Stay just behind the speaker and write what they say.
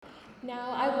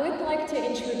Now, I would like to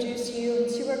introduce you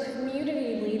to a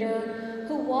community leader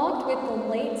who walked with the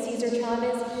late Cesar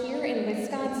Chavez here in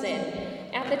Wisconsin.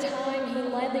 At the time, he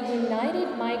led the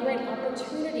United Migrant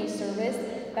Opportunity Service,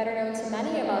 better known to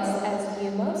many of us as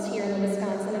UMOS here in the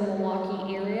Wisconsin and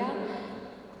Milwaukee area,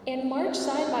 and marched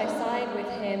side by side with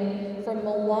him from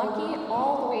Milwaukee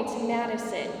all the way to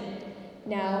Madison.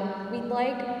 Now, we'd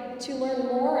like to learn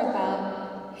more about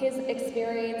his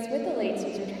experience with the late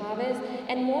Cesar Chavez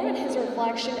and more on his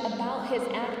reflection about his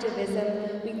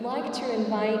activism. We'd like to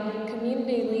invite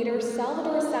community leader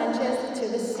Salvador Sanchez to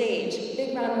the stage.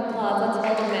 Big round of applause. Let's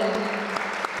welcome him.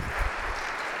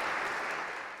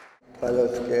 Para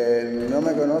los que no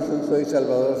me conocen, soy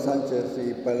Salvador Sánchez,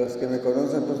 y para los que me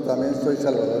conocen, pues también soy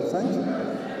Salvador Sánchez.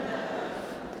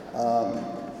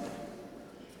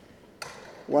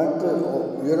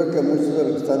 Yo creo que muchos de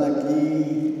los que están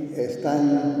aquí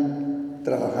están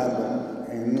trabajando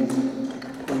en unos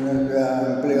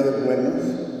empleos buenos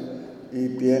y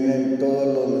tienen todo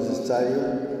lo necesario,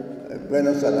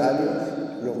 buenos salarios,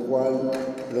 lo cual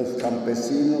los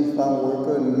campesinos, farm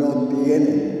workers, no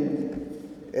tienen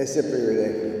ese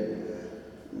privilegio.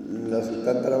 Los que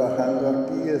están trabajando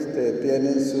aquí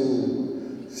tienen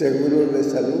su seguro de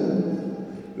salud.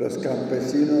 Los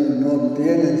campesinos no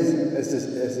tienen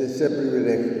ese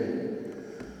privilegio.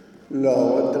 La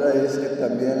otra es que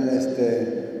también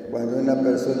cuando una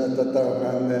persona está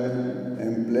trabajando en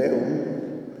empleo,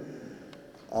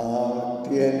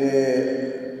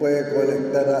 puede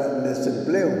colectar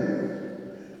desempleo.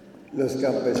 Los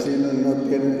campesinos no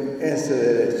tienen ese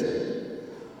derecho.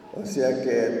 O sea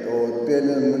que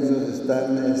muchos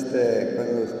están,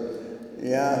 cuando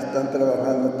ya están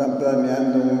trabajando, están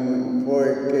planeando un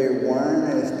 4K1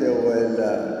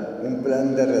 o un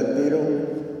plan de retiro.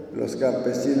 Los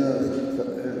campesinos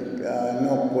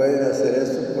no pueden hacer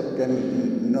eso porque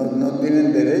no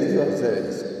tienen derecho a hacer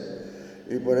eso.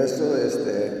 Y por eso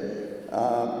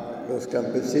los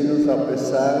campesinos, a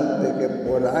pesar de que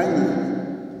por años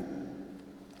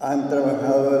han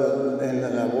trabajado en la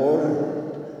labor,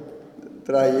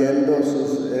 trayendo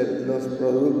los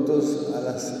productos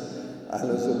a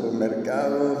los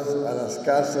supermercados, a las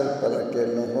casas, para que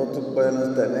nosotros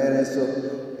podamos tener eso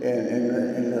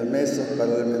en las mesas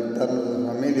para alimentar a nuestras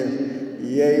familias.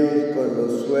 Y ellos, con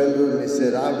los sueldos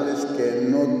miserables que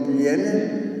no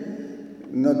tienen,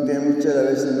 muchas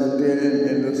veces no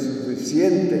tienen lo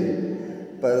suficiente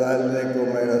para darle de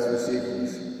comer a sus hijos.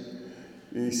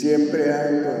 Y siempre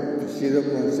han sido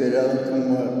considerados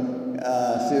como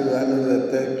ciudadanos de la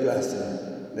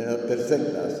tercera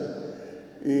clase.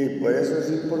 Y por eso es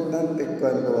importante,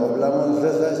 cuando hablamos de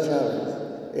César Chávez,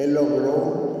 él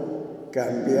logró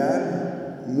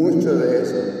cambiar mucho de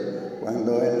eso.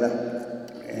 Cuando en la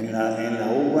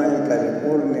UBA en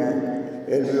California,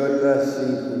 él vio las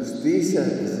injusticias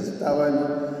que se estaban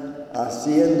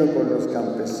haciendo con los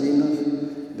campesinos,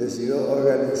 decidió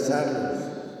organizarlos.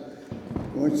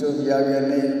 Muchos ya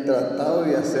habían tratado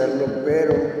de hacerlo,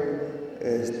 pero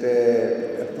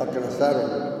fracasaron.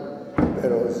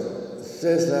 Pero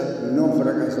César no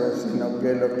fracasó, sino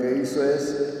que lo que hizo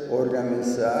es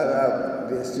organizar a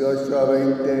 18 a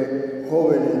 20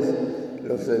 jóvenes,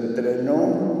 los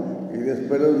entrenó y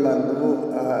después los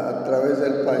mandó a través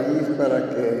del país para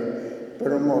que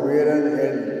promovieran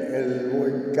el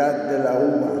boicot de la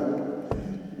UMA.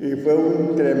 Y fue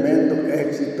un tremendo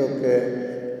éxito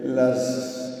que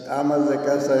las amas de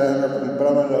casa ya no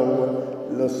compraban la uva,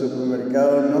 los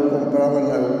supermercados no compraban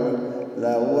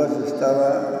la uva se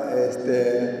estaba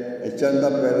echando a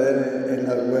perder en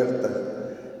las huertas.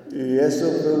 Y eso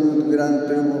fue un gran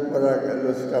triunfo para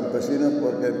los campesinos,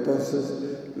 porque entonces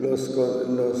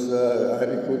los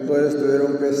agricultores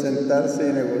tuvieron que sentarse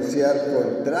y negociar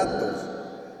contratos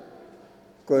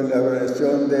con la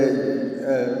organización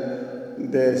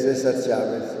de César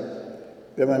Chávez.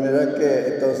 De manera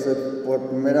que entonces por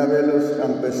primera vez los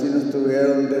campesinos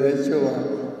tuvieron derecho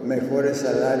a mejores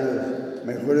salarios,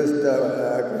 mejores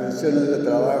condiciones de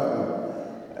trabajo,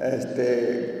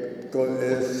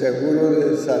 seguro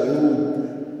de salud,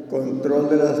 control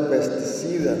de las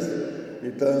pesticidas.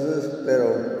 Entonces,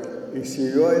 y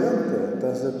siguió adelante.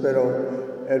 Pero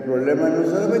el problema no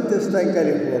solamente está en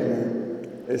California,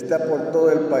 está por todo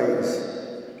el país.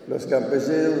 Los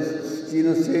campesinos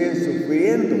chinos siguen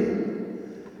sufriendo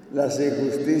las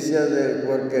injusticias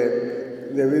porque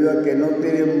debido a que no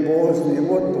tienen voz ni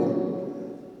voto,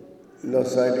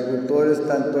 los agricultores,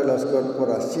 tanto las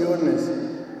corporaciones,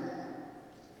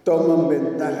 toman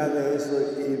ventaja de eso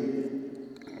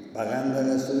y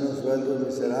pagándoles unos sueldos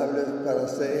miserables para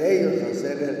ellos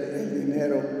hacer el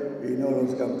dinero y no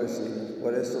los campesinos.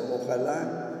 Por eso,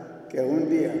 ojalá que un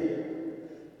día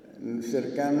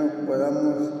cercano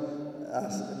podamos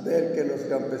ver que los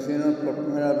campesinos por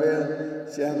primera vez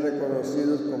sean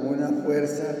reconocidos como una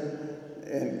fuerza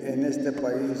en este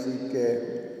país y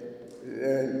que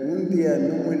un día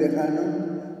no muy lejano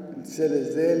se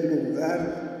les dé el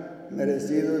lugar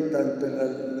merecido tanto en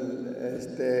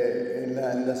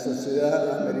la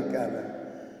sociedad americana.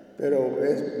 Pero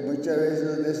muchas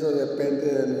veces eso depende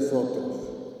de nosotros,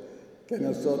 que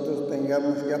nosotros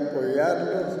tengamos que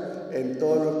apoyarlos en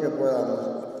todo lo que podamos,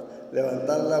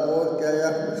 levantar la voz, que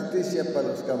haya justicia para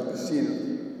los campesinos.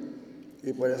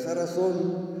 Y por esa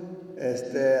razón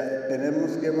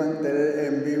tenemos que mantener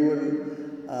en vivo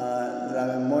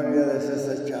la memoria de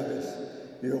César Chávez.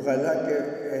 Y ojalá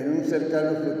que en un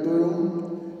cercano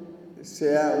futuro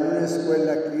sea una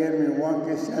escuela aquí en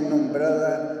Milwaukee, sea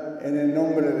nombrada en el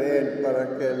nombre de él,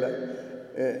 para que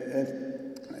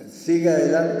siga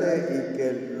adelante y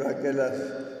que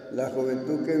la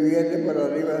juventud que viene para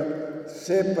arriba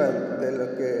sepan de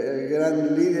lo que el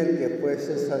gran líder que fue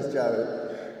César Chávez,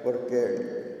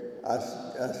 porque a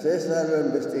César lo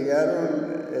investigaron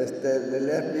del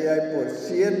FBI por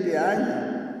 7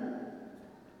 años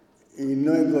y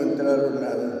no encontraron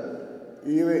nada.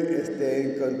 Y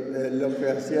lo que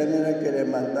hacían era que le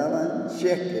mandaban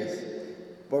cheques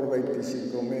por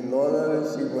 $25,000,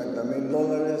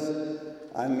 $50,000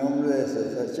 a nombre de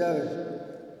César Chávez,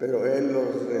 pero él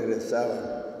los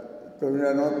regresaba con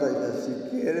una nota y dice: si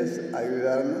quieres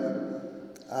ayudarnos,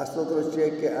 haz otro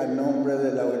cheque a nombre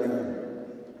de la Unión.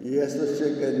 Y esos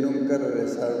cheques nunca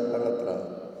regresaron para atrás.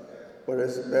 Por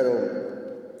eso, pero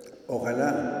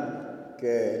ojalá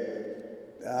que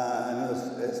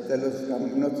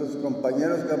nuestros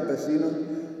compañeros campesinos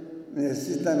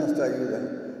necesitan nuestra ayuda,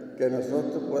 que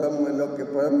nosotros podamos, lo que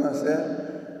podamos hacer,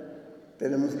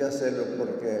 tenemos que hacerlo,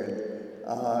 porque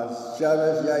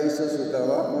Chávez ya hizo su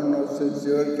trabajo, nos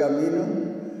enseñó el camino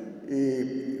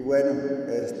y bueno,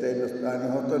 a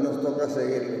nosotros nos toca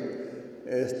seguirlo.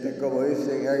 Como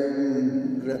dicen, hay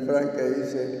un refrán que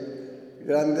dice: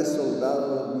 grandes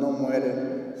soldados no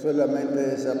mueren, solamente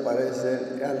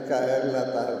desaparecen al caer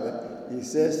la tarde. Y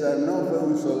César no fue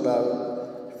un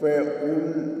soldado, fue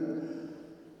un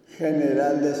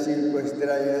general de 5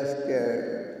 estrellas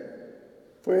que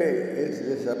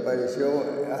desapareció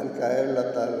al caer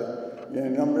la tarde. Y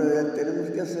en nombre de él tenemos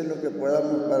que hacer lo que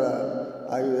podamos para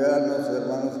ayudar a nuestros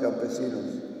hermanos campesinos.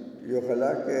 Y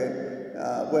ojalá que,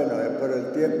 por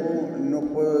el tiempo no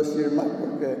puedo decir más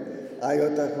porque hay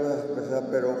otras cosas que pensar,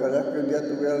 pero ojalá que un día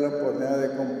tuviera la oportunidad de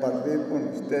compartir con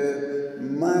ustedes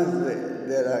más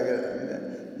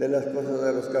de las cosas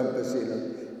de los campesinos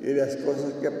y las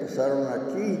cosas que pasaron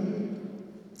aquí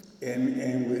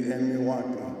en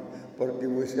Milwaukee, porque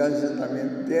Wisconsin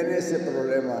también tiene ese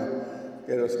problema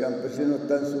que los campesinos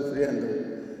están sufriendo.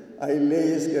 Hay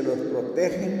leyes que los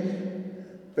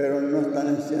protegen, pero no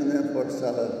están siendo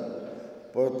enforzadas,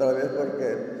 por otra vez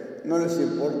porque no les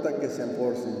importa que se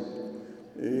enforcen.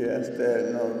 Y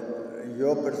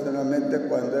yo personalmente,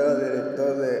 cuando era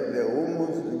director de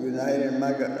UMUS, United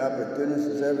Migrant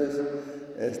Opportunity Service,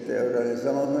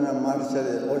 organizamos una marcha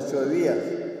de 8 días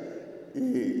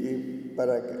y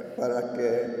para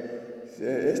que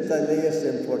estas leyes se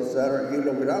enforzaran, y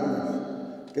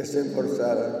logramos que se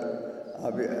enforzaran.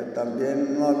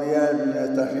 También no había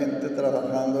nuestra gente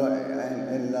trabajando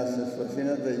en las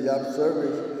oficinas de Job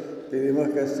Service. Pedimos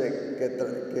que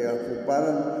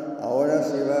ocuparan. Ahora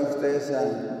si van ustedes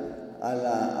a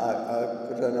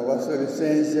renovar su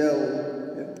licencia,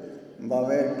 va a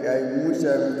ver que hay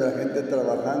mucha de nuestra gente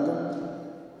trabajando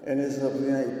en esas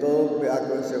oficinas, y todo a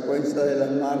consecuencia de la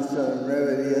marcha de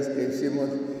 9 días que hicimos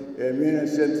en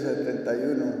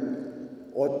 1971.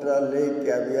 Otra ley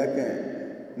que había que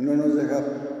no nos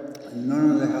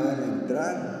dejaban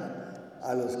entrar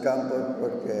a los campos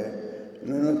porque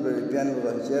no nos permitían los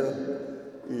rancheros.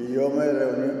 Y yo me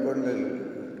reuní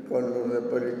con los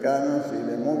republicanos y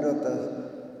demócratas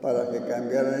para que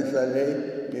cambiaran esa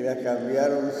ley, y la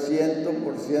cambiaron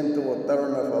 100%,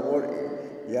 votaron a favor,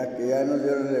 ya que ya nos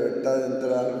dieron libertad de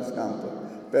entrar a los campos.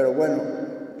 Pero bueno,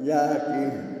 ya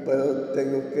aquí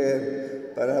tengo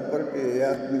que parar porque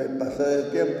ya me pasé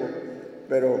del tiempo,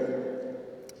 pero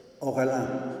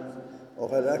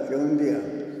ojalá que un día,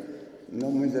 no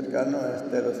muy cercano,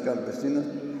 los campesinos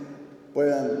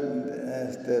puedan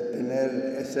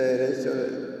tener ese derecho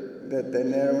de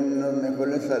tener unos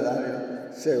mejores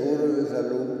salarios, seguros de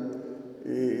salud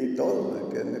y todo,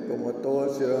 como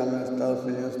todo ciudadano de Estados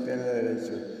Unidos tiene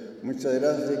derecho. Muchas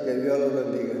gracias y que Dios los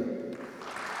bendiga.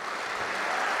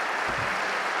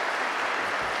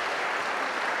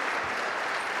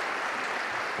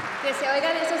 Que se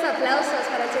oigan esos aplausos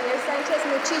para el señor Sánchez.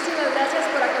 Muchísimas gracias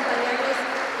por acompañarnos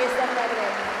esta tarde.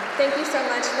 Thank you so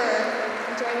much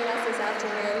for joining us this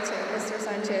afternoon, to Mr.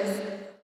 Sanchez.